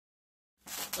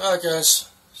Alright guys,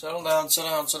 settle down, sit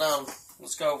down, sit down.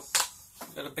 Let's go.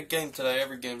 We got a big game today.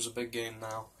 Every game's a big game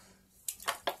now.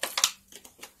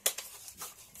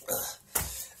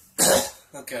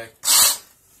 Okay.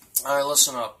 Alright,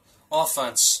 listen up.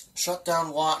 Offense. Shut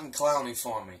down Watt and Clowney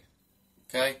for me.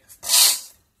 Okay?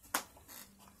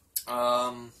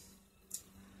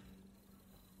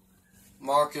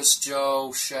 Marcus,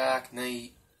 Joe, Shaq,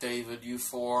 Nate, David, you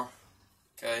four.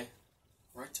 Okay?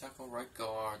 Right tackle, right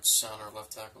guard, center,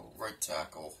 left tackle, right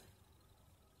tackle.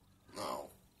 No.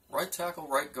 Right tackle,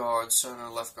 right guard, center,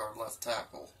 left guard, left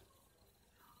tackle.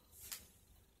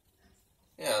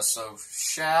 Yeah, so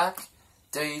Shaq,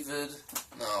 David,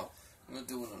 no, I'm going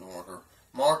to do it in order.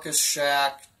 Marcus,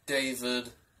 Shaq, David,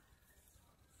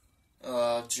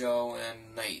 Joe,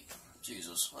 and Nate.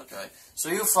 Jesus, okay. So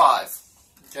you five,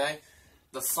 okay?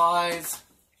 The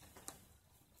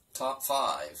top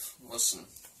five, listen.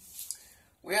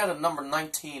 We had a number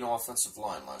 19 offensive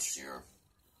line last year.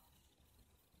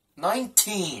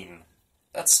 19!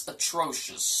 That's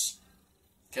atrocious.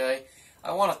 Okay?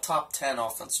 I want a top 10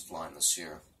 offensive line this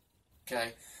year.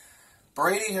 Okay?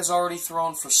 Brady has already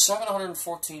thrown for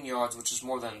 714 yards, which is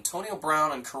more than Antonio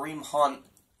Brown and Kareem Hunt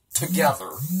together.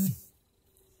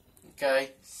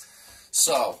 Okay?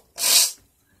 So,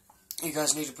 you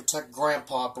guys need to protect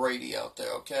Grandpa Brady out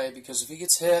there, okay? Because if he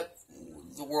gets hit,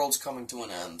 the world's coming to an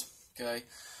end. Okay,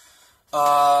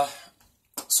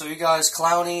 so you guys,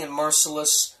 Clowney and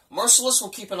Merciless. Merciless we'll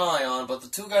keep an eye on, but the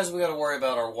two guys we got to worry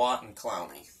about are Watt and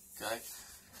Clowney. Okay,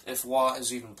 if Watt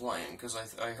is even playing, because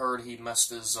I heard he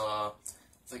messed his I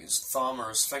think his thumb or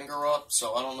his finger up,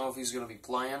 so I don't know if he's going to be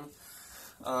playing.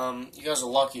 You guys are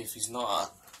lucky if he's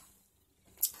not.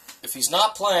 If he's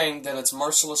not playing, then it's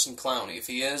Merciless and Clowney. If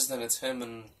he is, then it's him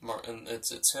and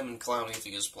it's him and Clowney if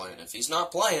he is playing. If he's not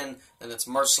playing, then it's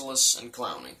Merciless and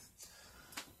Clowney.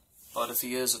 But if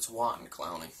he is, it's Watt and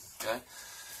Clowney, okay?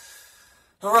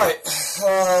 Alright,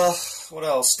 what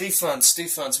else? Defense.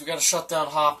 We got to shut down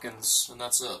Hopkins, and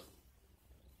that's it.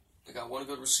 We got one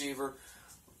good receiver,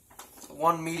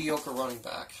 one mediocre running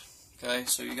back, okay?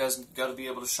 So you guys got to be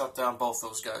able to shut down both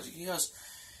those guys. You guys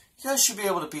should be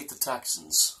able to beat the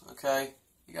Texans, okay?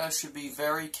 You guys should be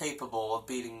very capable of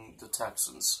beating the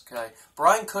Texans, okay?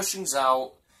 Brian Cushing's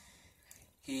out.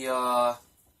 He,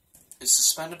 is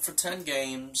suspended for 10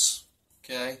 games,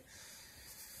 okay?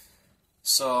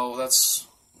 So that's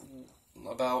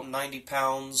about 90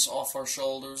 pounds off our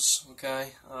shoulders,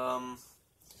 okay?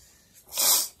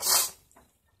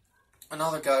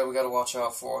 Another guy we got to watch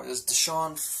out for is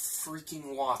Deshaun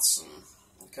freaking Watson,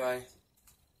 okay?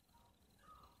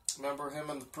 Remember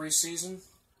him in the preseason?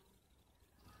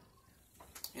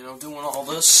 You know, doing all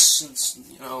this,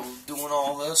 doing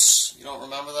all this. You don't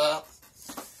remember that?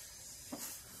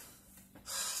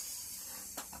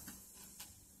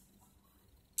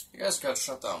 You guys got to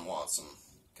shut down Watson,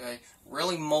 okay?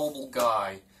 Really mobile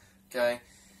guy, okay?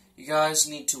 You guys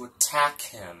need to attack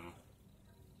him.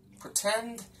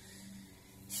 Pretend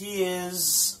he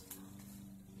is...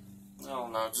 I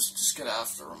don't know, just get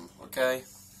after him, okay?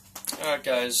 Alright,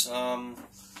 guys, can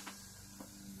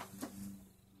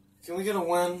we get a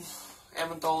win?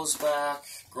 Amendola's back.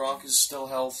 Gronk is still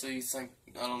healthy. I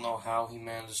don't know how he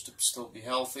managed to still be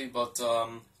healthy, but,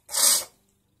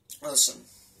 listen.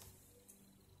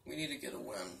 We need to get a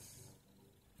win,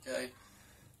 okay?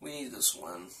 We need this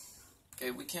win,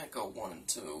 okay? We can't go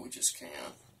 1-2, we just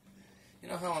can't. You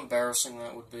know how embarrassing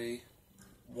that would be?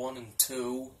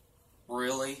 1-2?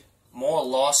 Really? More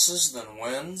losses than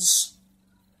wins?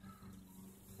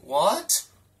 What?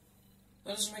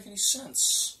 That doesn't make any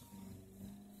sense.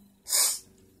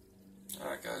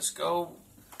 Alright guys, go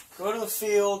to the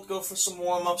field, go for some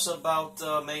warm-ups at about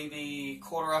maybe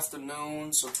quarter after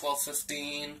noon, so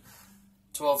 12:15.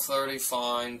 12:30,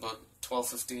 fine, but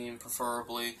 12:15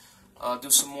 preferably.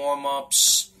 Do some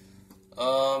warm-ups,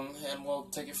 and we'll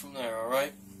take it from there,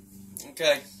 alright?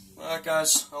 Okay. Alright,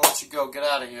 guys, I'll let you go. Get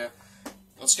out of here.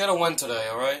 Let's get a win today,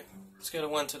 alright? Let's get a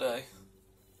win today.